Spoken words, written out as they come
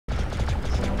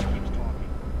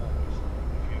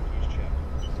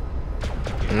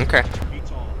Okay.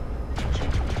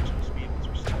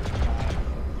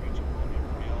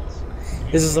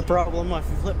 This is a problem. I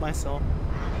flip myself.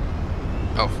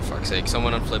 Oh, for fuck's sake!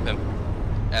 Someone unflip him.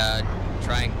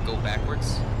 Try and go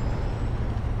backwards.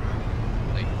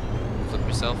 Like, flip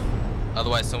yourself.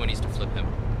 Otherwise, someone needs to flip him.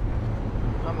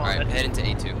 I'm on Alright, it. head into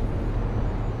A2.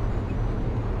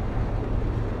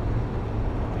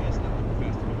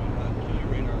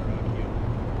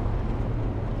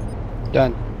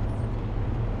 Done.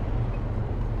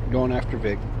 Going after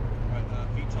Vic. Alright,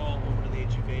 VTOL over to the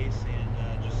A2 base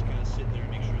and just kind of sit there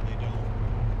and make sure they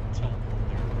don't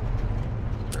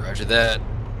teleport there. Roger that.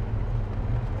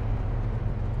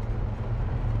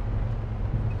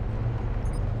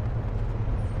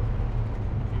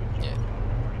 Yeah.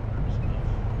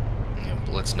 Yeah,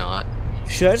 but let's not.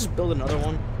 Should I just build another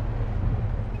one?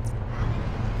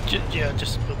 Yeah,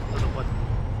 just build another one.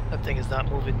 That thing is not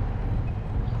moving.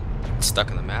 It's stuck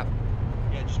in the map.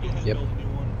 Yeah, just go ahead Yep. and build a new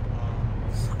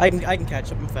one. I can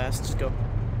catch up. I'm fast. Just go.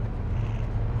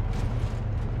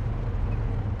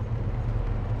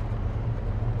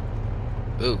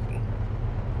 Ooh.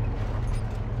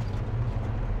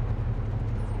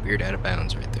 Weird out of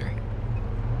bounds right there.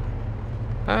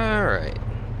 Alright.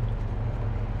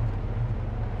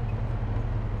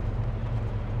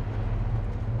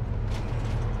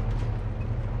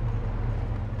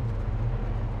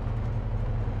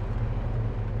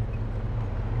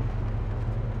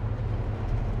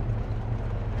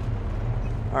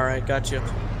 Alright, got you.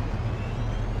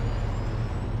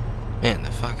 Man,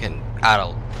 the fucking out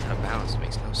of bounds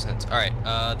makes no sense. Alright,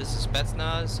 this is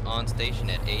Spetsnaz on station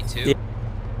at A2.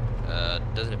 Yeah.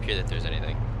 Doesn't appear that there's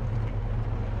anything.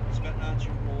 Spetsnaz,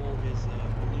 your role is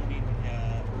ballooning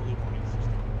early warning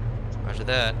system. Roger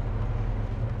that.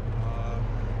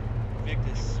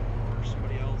 Victus or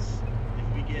somebody else,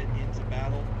 if we get into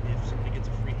battle, if somebody gets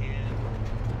a free hand or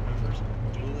members,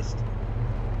 duelist,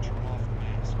 turn off the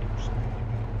mask or something like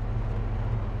that.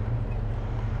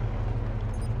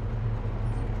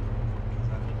 Because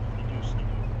I've been reduced to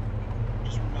it.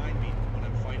 Just remind me when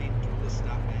I'm fighting, duelist,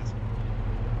 stop masking.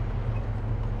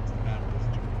 It's the battle is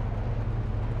turn.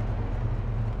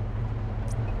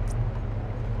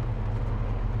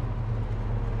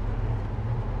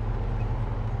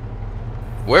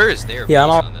 Where is their Yeah, I'm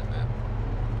base all- on that map?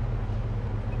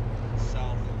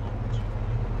 South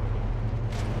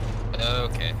along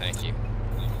Okay, thank you.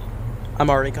 I'm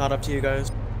already caught up to you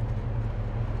guys.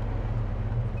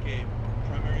 Okay,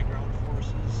 primary ground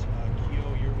forces.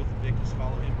 Keo, you're with Victus.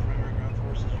 Follow him. Primary ground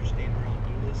forces, you're staying around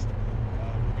duelist.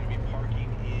 We're going to be parking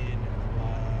in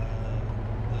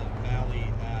the valley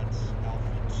at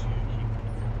Alpha 2.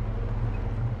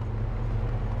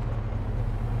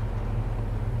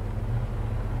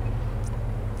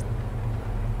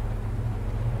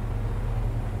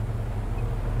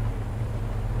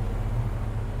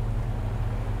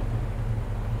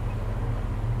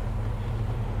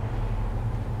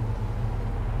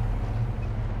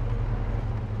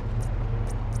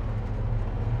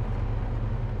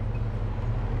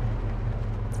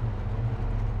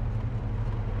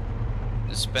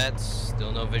 The Spets,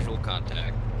 still no visual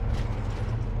contact.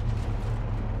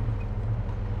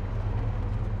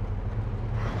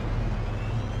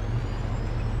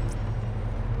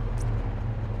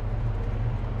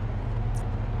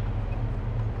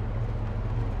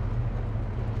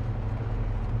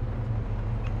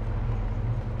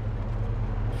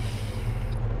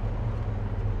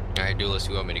 Alright, Duelist,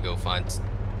 you want me to go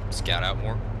scout out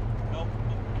more? Nope,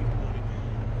 keep loading.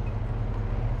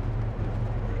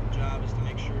 Critical job is to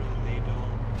make sure that they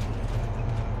don't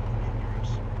hit yours.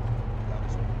 That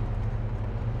was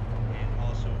and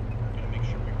also, we're going to make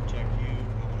sure we protect you.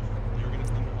 They're going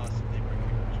to come to us if they bring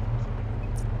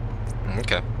yours.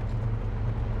 Okay.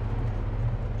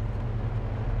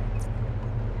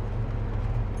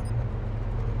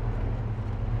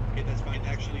 Okay, that's fine.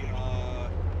 Actually,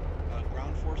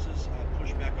 ground forces,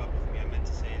 push back up with me. I meant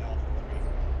to say Alpha 3.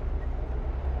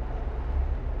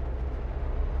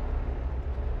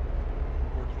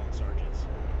 Or clone sergeants.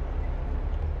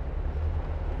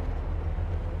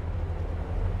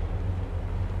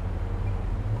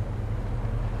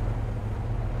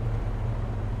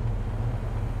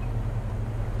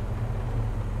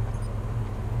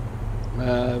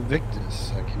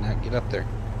 Victus, I cannot get up there.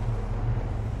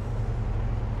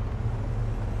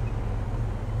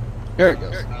 There it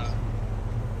goes.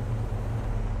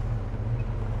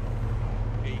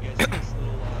 Okay, you guys see this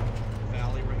little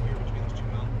valley right here between those two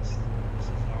mountains? This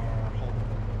is our home.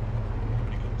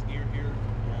 Everybody comes near here.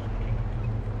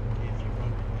 If we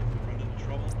run into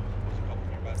trouble, there's a couple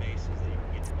nearby bases that you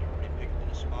can get to there. Already picked a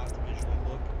little spot to visually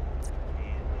look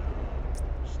and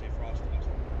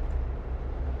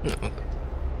Victus,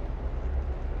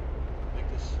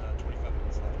 25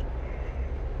 minutes left.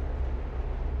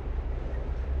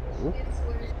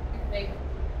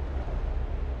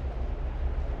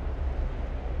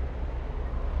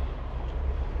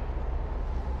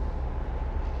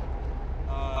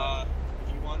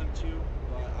 If you want him to,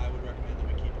 but I would recommend that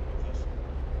we keep him with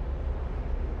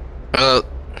us.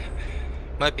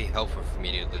 Might be helpful for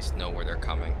me to at least know where they're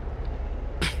coming.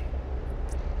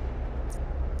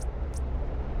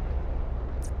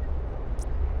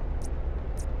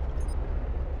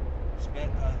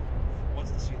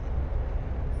 What's the ceiling?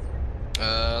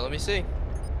 Let me see.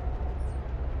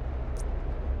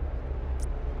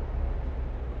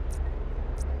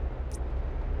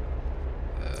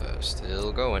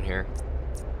 Still going here.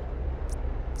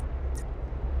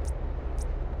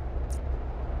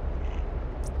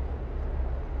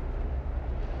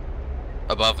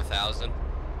 Above 1,000.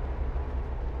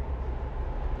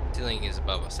 Ceiling is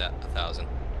above 1,000.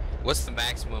 What's the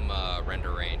maximum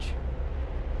render range?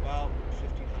 About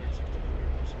 1,500,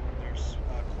 1,600, somewhere there.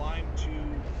 Climb to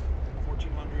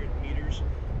 1,400 meters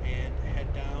and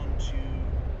head down to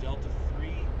Delta 3,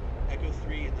 Echo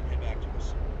 3, and then head back to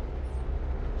us.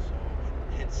 So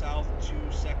head south 2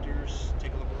 sectors,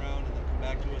 take a look around, and then come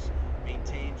back to us.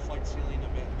 Maintain flight ceiling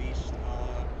of at least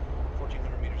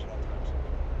 1,400 meters at all times.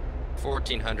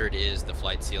 1,400 is the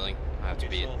flight ceiling. I have to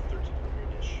be. So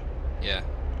 1,300-ish. Yeah.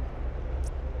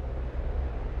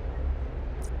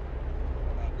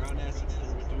 Ground assets that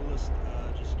are with Duelist,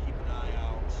 just keep an eye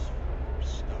out for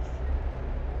stuff.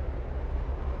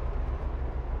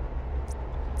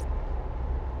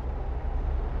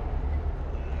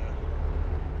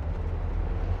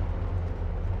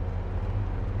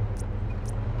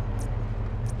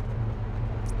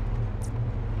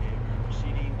 Okay, we're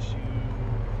proceeding to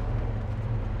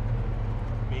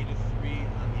Beta 3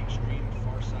 on the extreme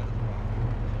far side of the rock.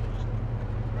 So just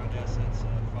ground assets,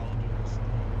 follow Duelist.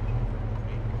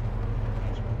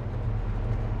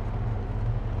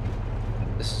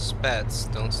 This is Spets.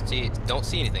 Don't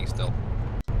see anything still.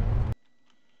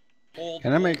 Hold,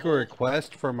 Can I make a hold,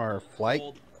 request from our flight?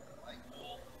 hold,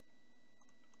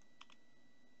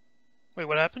 Wait,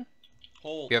 what happened?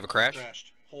 hold. You have a crash?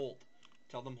 Crashed. Hold.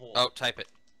 Tell them hold. Oh, type it.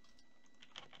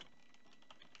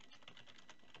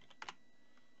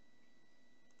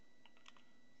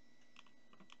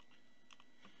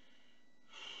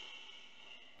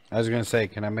 I was going to say,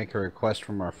 can I make a request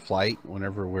from our flight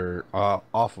whenever we're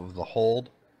off of the hold?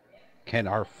 Can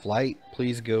our flight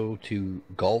please go to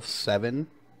Gulf 7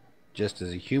 just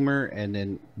as a humor and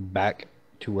then back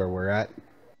to where we're at?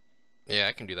 Yeah,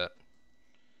 I can do that.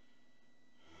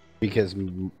 Because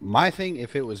my thing,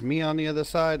 if it was me on the other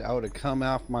side, I would have come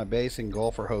off my base in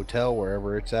Gulf or Hotel,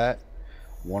 wherever it's at,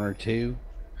 1 or 2,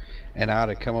 and I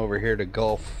would have come over here to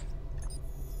Gulf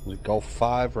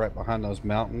 5, right behind those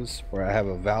mountains, where I have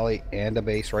a valley and a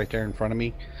base right there in front of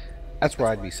me. That's where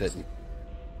I'd be sitting.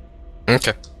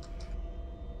 Okay.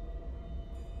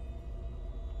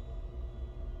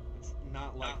 It's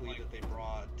not likely that they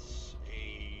brought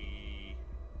a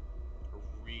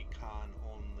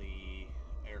recon-only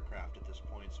aircraft at this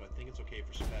point, so I think it's okay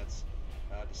for Spets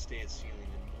to stay at ceiling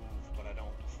and move, but I don't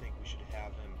think we should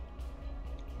have him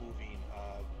moving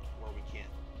where we can't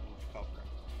move cover him.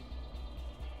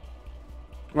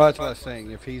 Well, that's what I was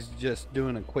saying. If he's just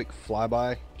doing a quick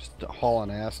flyby, just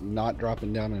hauling ass, not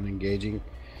dropping down and engaging,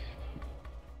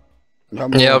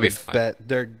 I'm Yeah, I'll willing be to fine. bet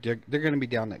they're going to be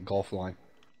down that Gulf line.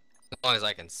 As long as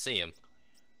I can see him.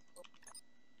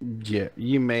 Yeah,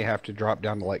 you may have to drop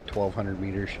down to like 1,200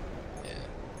 meters. Yeah.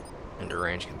 Render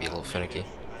range can be a little finicky. I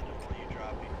don't want you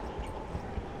dropping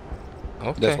below 1,200.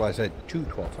 Okay. That's why I said to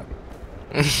 1,200.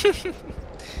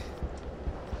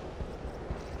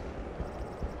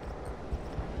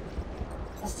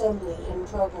 Assembly in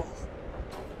progress.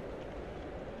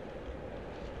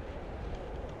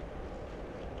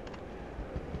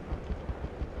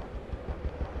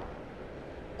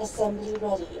 Assembly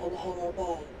ready in hangar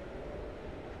bay.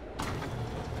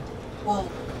 1.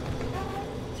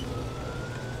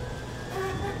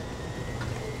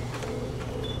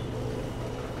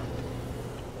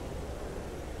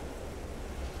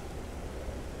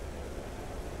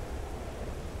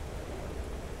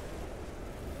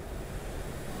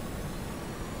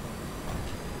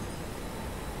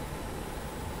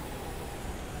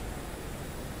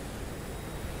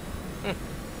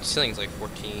 Ceiling's like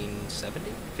 1,470?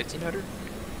 1,500?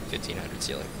 1,500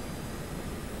 ceiling.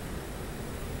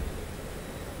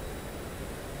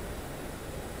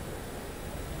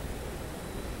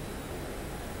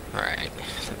 Alright.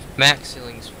 Max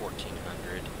ceiling's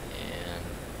 1,400 and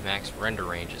max render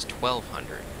range is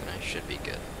 1,200, and I should be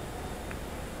good.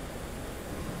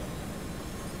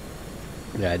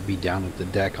 Yeah, I'd be down at the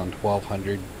deck on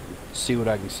 1200, see what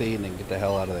I can see, and then get the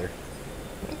hell out of there.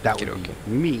 That would Okay.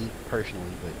 be me,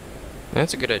 personally, but...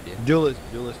 That's a good idea. Duelist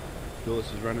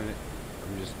is running it.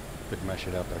 I'm just putting my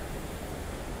shit out there.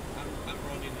 I'm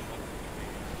running it under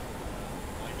command.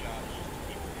 My job is just to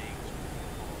keep things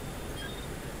moving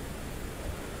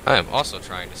forward. I am also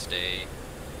trying to stay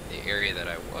in the area that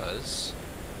I was.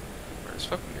 Where's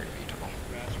fucking your VTOL?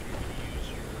 Raster, you can use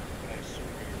your, I assume,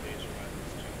 your laser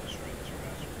weapons to destroy this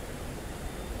Raster.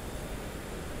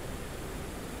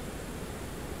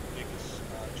 Make this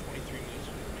 23 minutes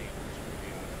with the main. It's going to be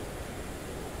out of it.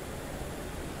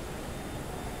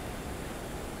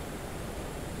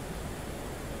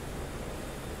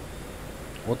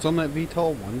 What's on that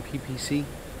VTOL? 1 PPC?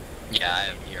 Yeah, I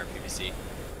have ERPVC.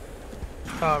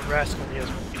 Rascal only has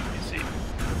one PPC.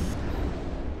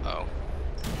 Oh.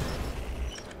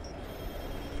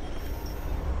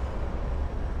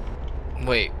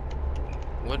 Wait.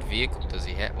 What vehicle does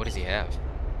he have? What does he have?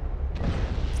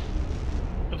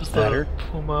 It was Better. the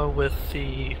Puma with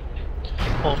the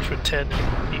Ultra 10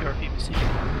 and the RPPC.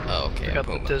 Oh, okay. I got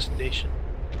Puma. the designation.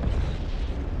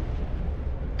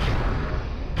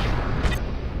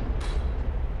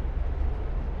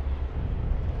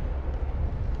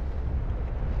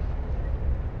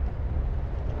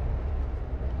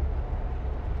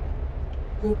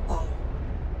 Group fire.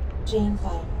 Chain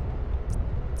fire.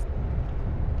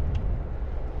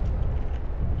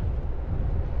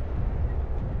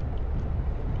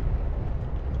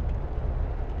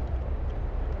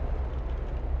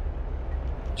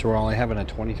 So we're only having a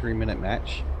 23-minute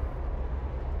match?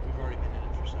 We've already been in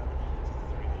it for 7 minutes. It's a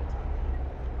 30-minute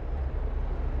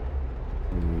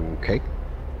time. Okay.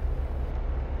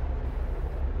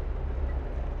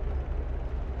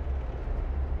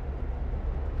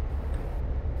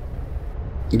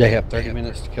 They have 30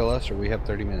 minutes to kill us, or we have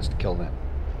 30 minutes to kill them?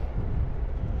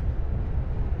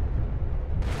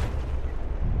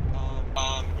 It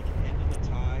can end in a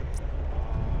tie. If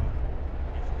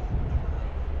the number of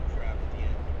crap at the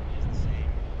end is the same,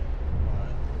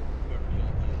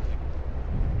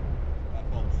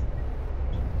 whoever both.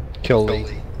 Kill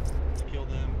Lee. Kill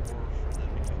them or for them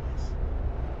to kill us.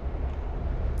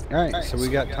 Alright, so we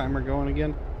got timer going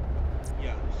again?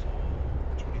 Yeah,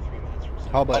 so 23 minutes from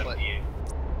How about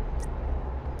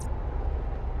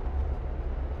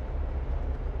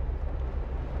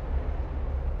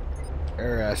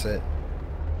air asset?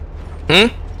 Hmm?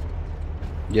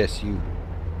 Yes, you.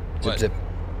 Zip What? zip.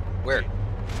 Where?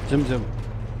 Zoom zoom.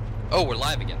 Oh, we're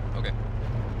live again. Okay.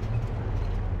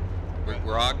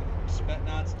 We're on.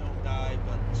 Spetnots don't die,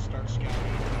 but start scouting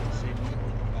and save them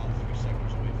within about 3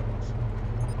 seconds away from us.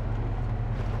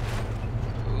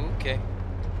 Okay.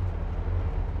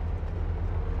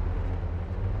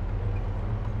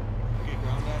 Okay,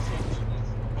 ground assets.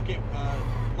 Okay,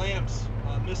 lamps,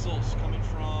 missiles coming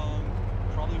from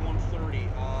probably 130.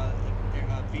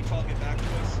 VTOL, get back to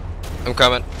us. I'm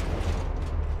coming.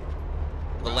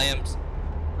 The lambs.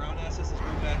 Ground assets, let's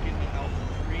move back into Alpha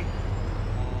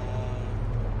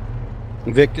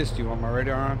 3. Victus, do you want my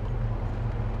radar on?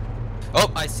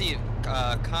 Oh, I see.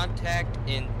 Contact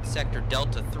in sector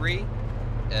Delta 3.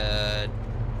 Let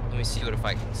me see what if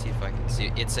I can see if I can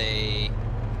see. It's a.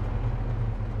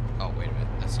 Oh wait a minute,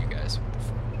 that's you guys.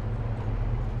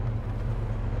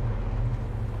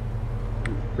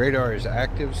 Radar is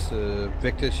active, so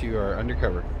Victus, you are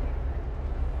undercover.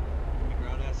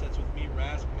 Ground assets with me,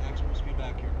 Rasp, maximum speed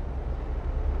back here.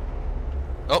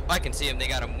 Oh, I can see them. They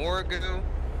got a Morrigu.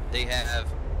 They have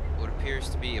what appears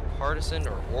to be a Partisan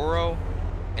or Oro,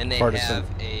 and they Partisan. have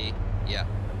a yeah.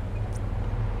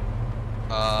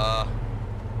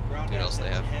 Ground What else assets they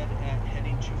have?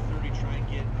 heading 230, try and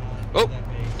get Oh, that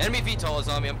base. enemy VTOL is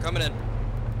on me. I'm coming in.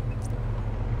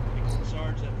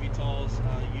 Sarge, that VTOL's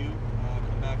you.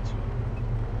 Come back to.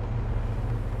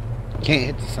 Can't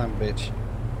hit the son of a bitch.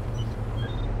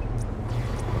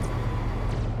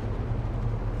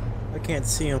 I can't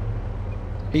see him.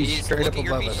 He's straight look up at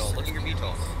your above VTOL. us. Look at your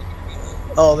VTOL.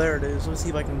 Oh, there it is. Let's see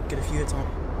if I can get a few hits on.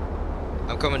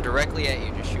 I'm coming directly at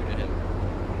you. Just shoot at him.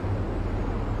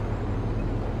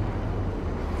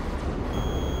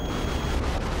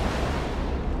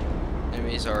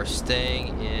 Enemies are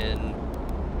staying in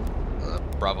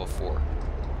Bravo 4.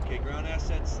 Okay, ground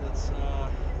assets. Let's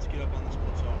get up on this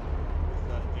plateau.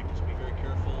 With Victus, be very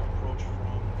careful. Approach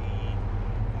from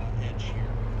the edge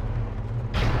here.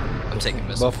 I'm taking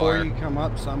missile Before fire. you come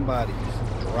up, somebody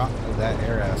drop that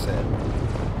air asset.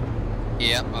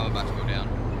 Yep, I'm about to go down.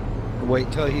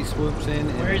 Wait till he swoops in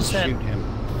and Where is that? shoot him.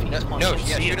 No, VTOL, I no, don't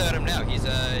yeah, see shoot it. at him now. He's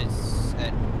it's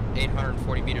at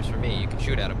 840 meters from me. You can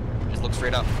shoot at him. Just look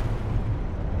straight up.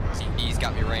 See, he's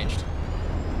got me ranged.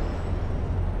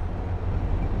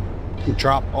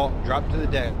 Drop to the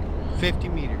deck. 50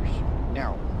 meters.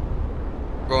 Now.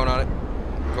 Going on it.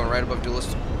 Going right above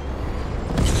duelist.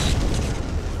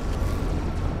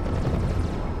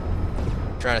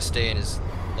 Trying to stay in his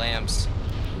lambs.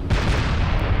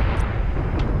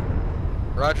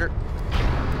 Roger. Get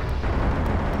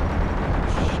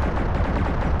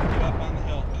up on the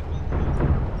hill.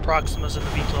 Proxima's in the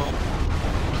VTOL.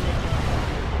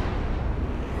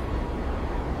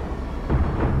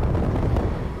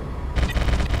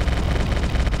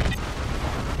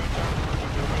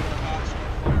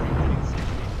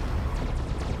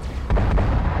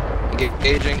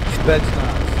 Engaging. Sped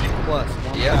stops. Plus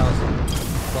 1,000. Yep.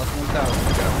 Plus 1,000.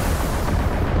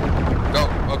 Go.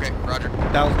 Okay, Roger.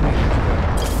 1,000 meters.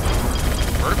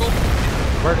 Vertical?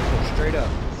 Vertical, straight up.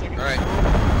 Alright.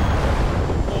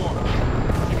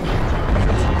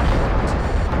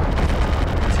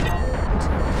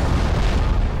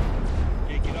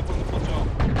 Okay, get up on the plateau.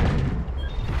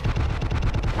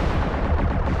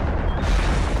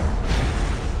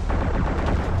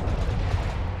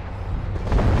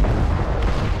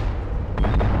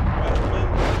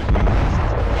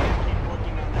 Keep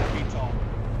working on that VTOL.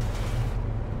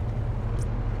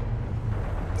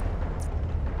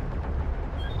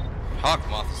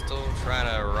 Hawkmoth is still trying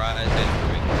to rise in.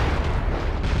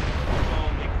 So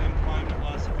make them climb to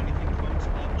us. If anything comes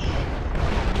up, shoot.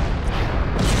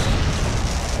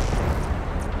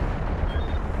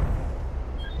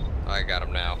 I got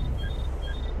him now.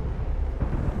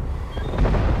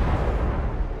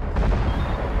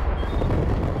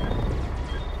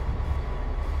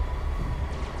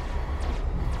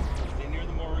 Stay near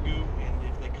the Morrigu, and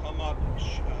if they come up,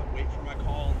 wait for my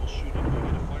call and we'll shoot it. If we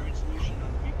get a firing solution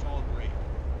on the VTOL, great.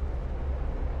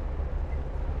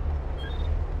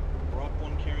 We're up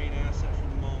one carrying asset for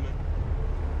the moment.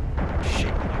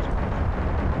 Shit.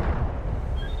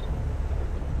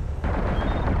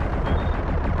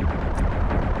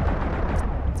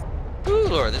 Ooh,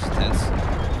 Lord, this is tense.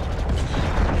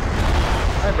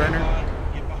 Hi, Burner.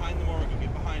 Get behind the Morrigu,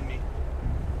 get behind me.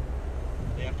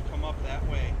 They have to come up that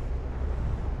way.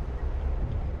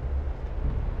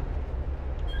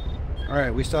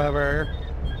 Alright, we still have our air.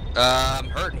 I'm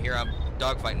hurting here. I'm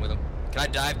dogfighting with him. Can I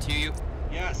dive to you?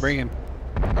 Yes. Bring him.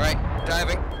 Alright,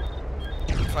 diving.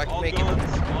 If I can All make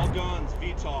guns, it. all guns,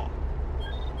 VTOL.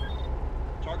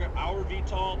 Target our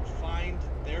VTOL, find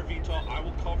their VTOL. I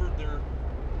will cover their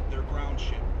ground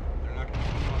ship. They're not going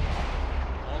to come up.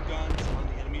 All guns on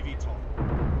the enemy VTOL.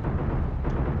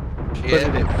 Put Shit.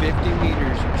 it at 50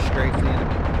 meters straight for the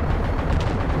enemy.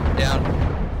 Down.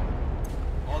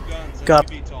 All guns,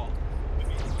 Got- enemy VTOL.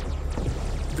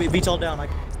 VTOL down.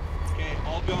 Okay,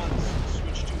 all guns,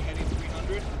 switch to heading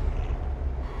 300.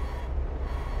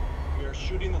 We are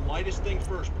shooting the lightest thing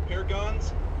first. Prepare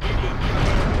guns. Medium.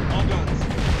 All guns.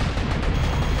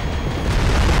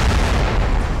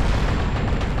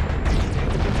 Stay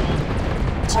with the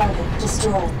VTOL. Target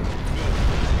destroyed.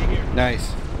 Good. Stay here.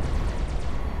 Nice.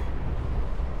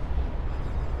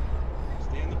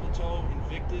 Stay on the plateau.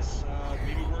 Invictus,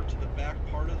 maybe work to the back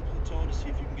part of the plateau to see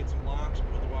if you can get some locks,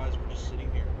 but otherwise we're just sitting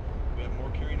here. We have more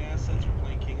carrying assets. We're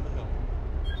playing King of the Hill.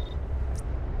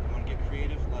 You want to get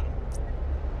creative? Let them.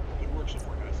 Good work so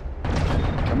far, guys.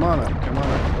 Come on up. Come on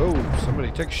up. Oh,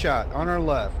 somebody took a shot on our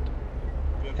left.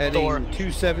 We have Heading Thor.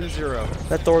 270.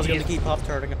 That Thor's gonna keep pop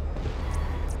tarting.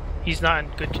 He's not in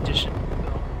good condition,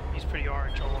 though. He's pretty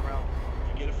orange all around.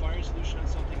 If you get a firing solution on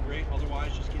something, great.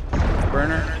 Otherwise, just get this.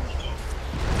 Burner.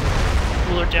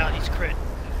 Cooler down, he's crit.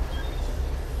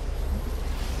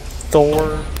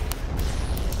 Thor.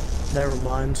 Never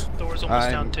mind. Thor's almost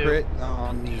I'm down too. crit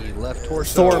on the left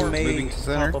torso. Thor may moving to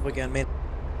center. pop up again. May Thor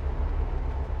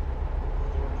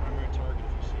primary target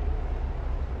if you see it.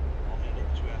 I'll handle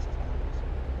the two assets.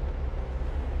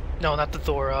 No, not the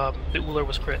Thor. The Uller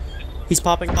was crit. He's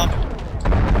popping.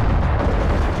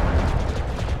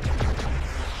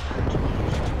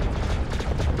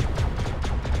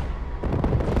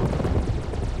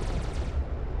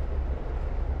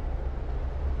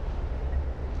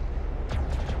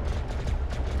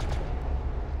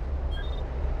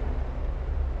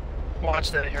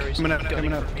 Watch that, Harry's Coming up, gunning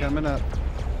coming up, for me. coming up.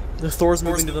 The Thor's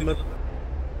moving to the middle.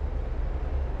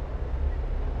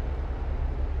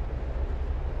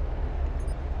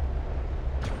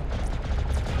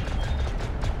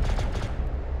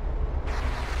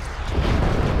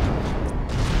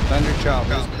 Thunder Chop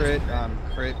is crit. I'm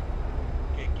crit.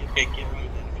 Okay, get right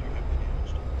then if you're heavily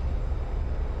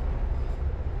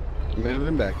damaged.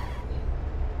 Moving back.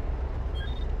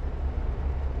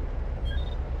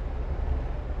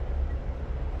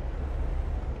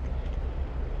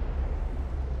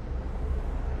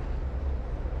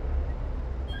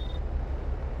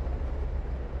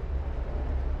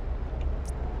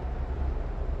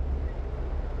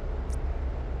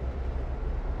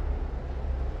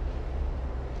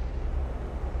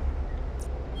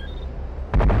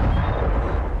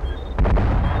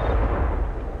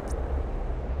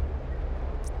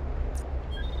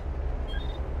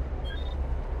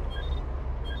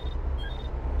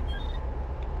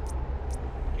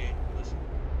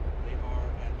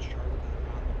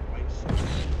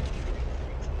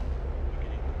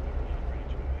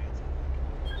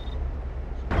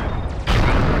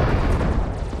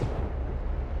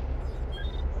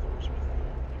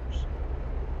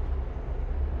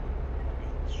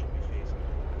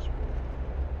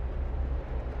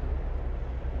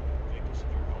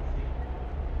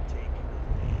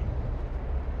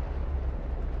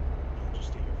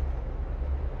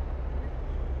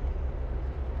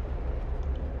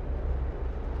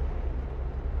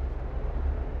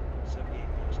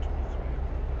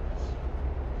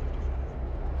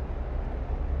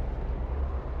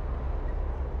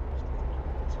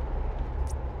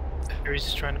 Or he's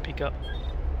just trying to pick up.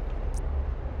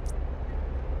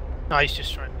 No, he's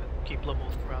just trying to keep level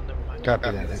with the ground. Never mind.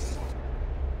 Copy that.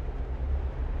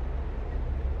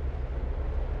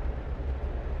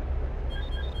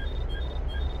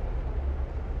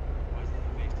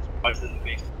 Why is it the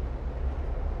base?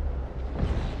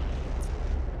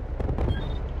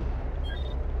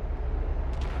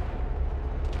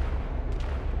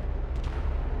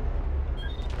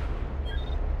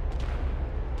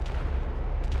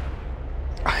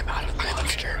 I'm out of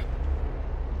cluster.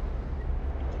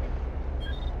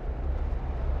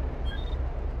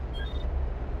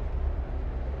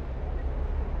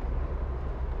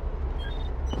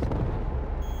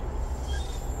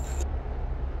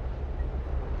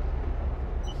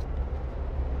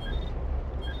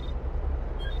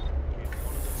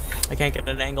 I can't get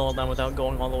an angle on them without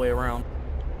going all the way around.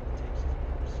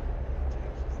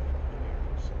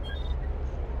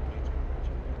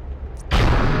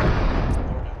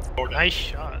 Nice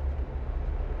shot.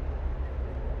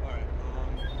 Alright,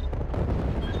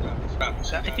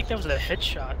 I think that was a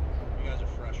headshot. You guys are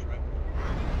fresh, right?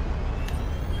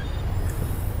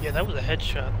 Yeah, that was a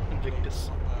headshot,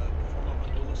 Invictus. Form up a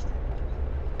duelist.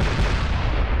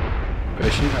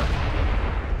 Pushing up.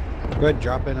 Go ahead,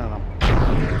 drop in on them.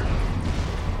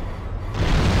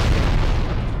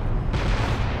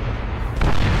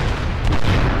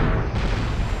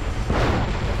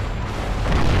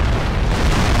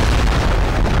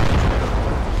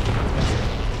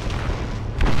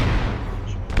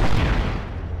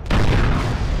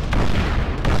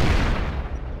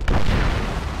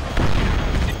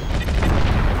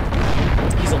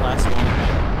 He's the last one.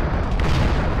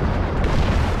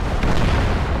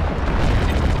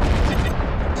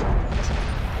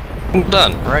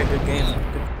 Done. Alright, good game.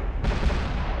 Good